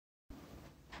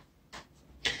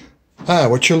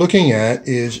What you're looking at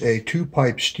is a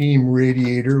two-pipe steam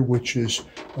radiator which is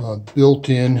built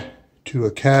in to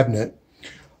a cabinet.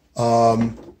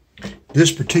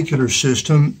 This particular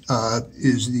system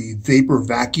is the vapor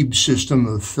vacuum system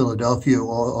of Philadelphia,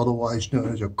 otherwise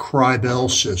known as a Kriebel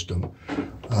system.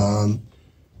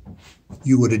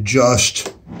 You would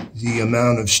adjust the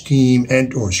amount of steam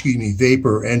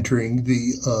vapor entering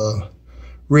the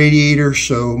radiator,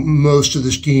 so most of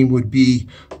the steam would be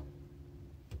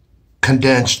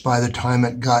condensed by the time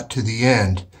it got to the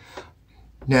end.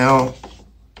 Now,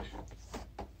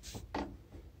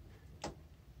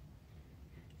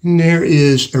 there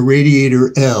is a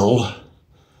radiator L,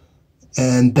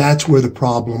 and that's where the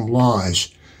problem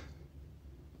lies.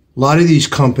 A lot of these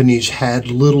companies had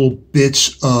little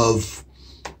bits of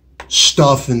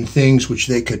stuff and things which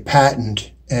they could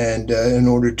patent and in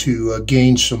order to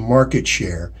gain some market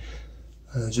share.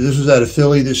 So this was out of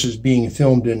Philly. This is being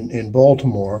filmed in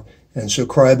Baltimore. And so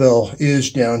Kriebel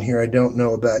is down here. I don't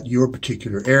know about your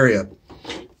particular area.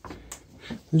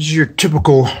 This is your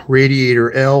typical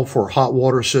radiator L for hot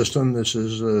water system. This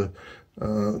is a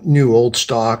new old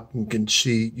stock. You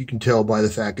can tell by the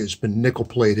fact it's been nickel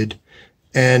plated.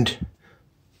 And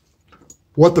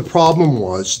what the problem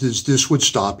was is this would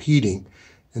stop heating.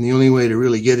 And the only way to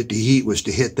really get it to heat was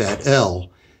to hit that L.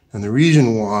 And the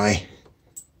reason why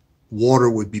water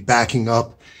would be backing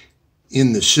up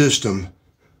in the system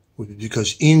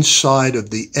because inside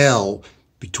of the L,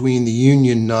 between the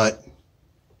union nut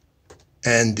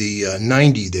and the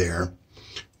 90 there,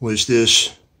 was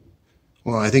this,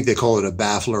 well, I think they call it a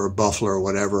baffler or buffler or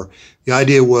whatever. The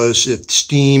idea was if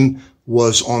steam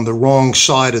was on the wrong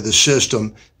side of the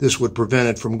system, this would prevent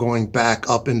it from going back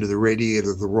up into the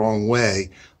radiator the wrong way,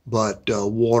 but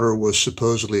water was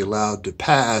supposedly allowed to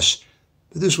pass,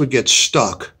 but this would get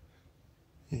stuck.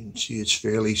 You can see it's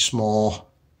fairly small.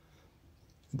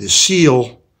 The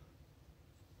seal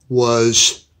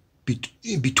was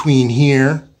between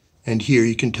here and here.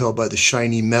 You can tell by the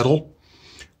shiny metal.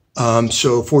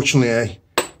 So fortunately,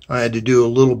 I had to do a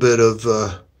little bit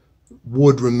of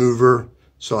wood remover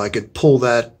so I could pull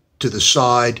that to the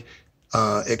side,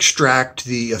 extract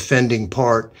the offending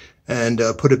part, and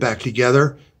put it back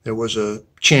together. There was a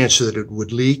chance that it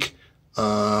would leak,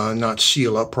 not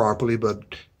seal up properly,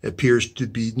 but it appears to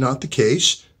be not the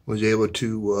case. Was able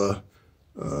to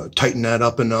tighten that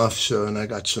up enough, so, and I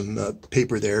got some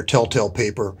paper there, telltale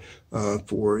paper,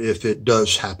 for if it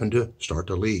does happen to start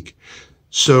to leak.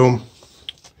 So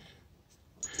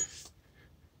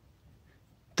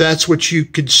that's what you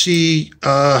could see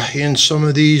in some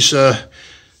of these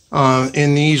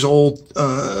in these old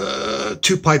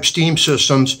two-pipe steam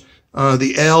systems.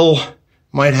 The L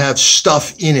might have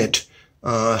stuff in it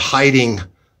hiding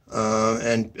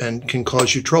and can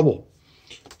cause you trouble.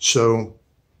 So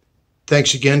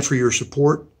thanks again for your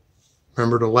support.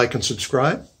 Remember to like and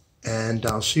subscribe, and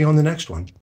I'll see you on the next one.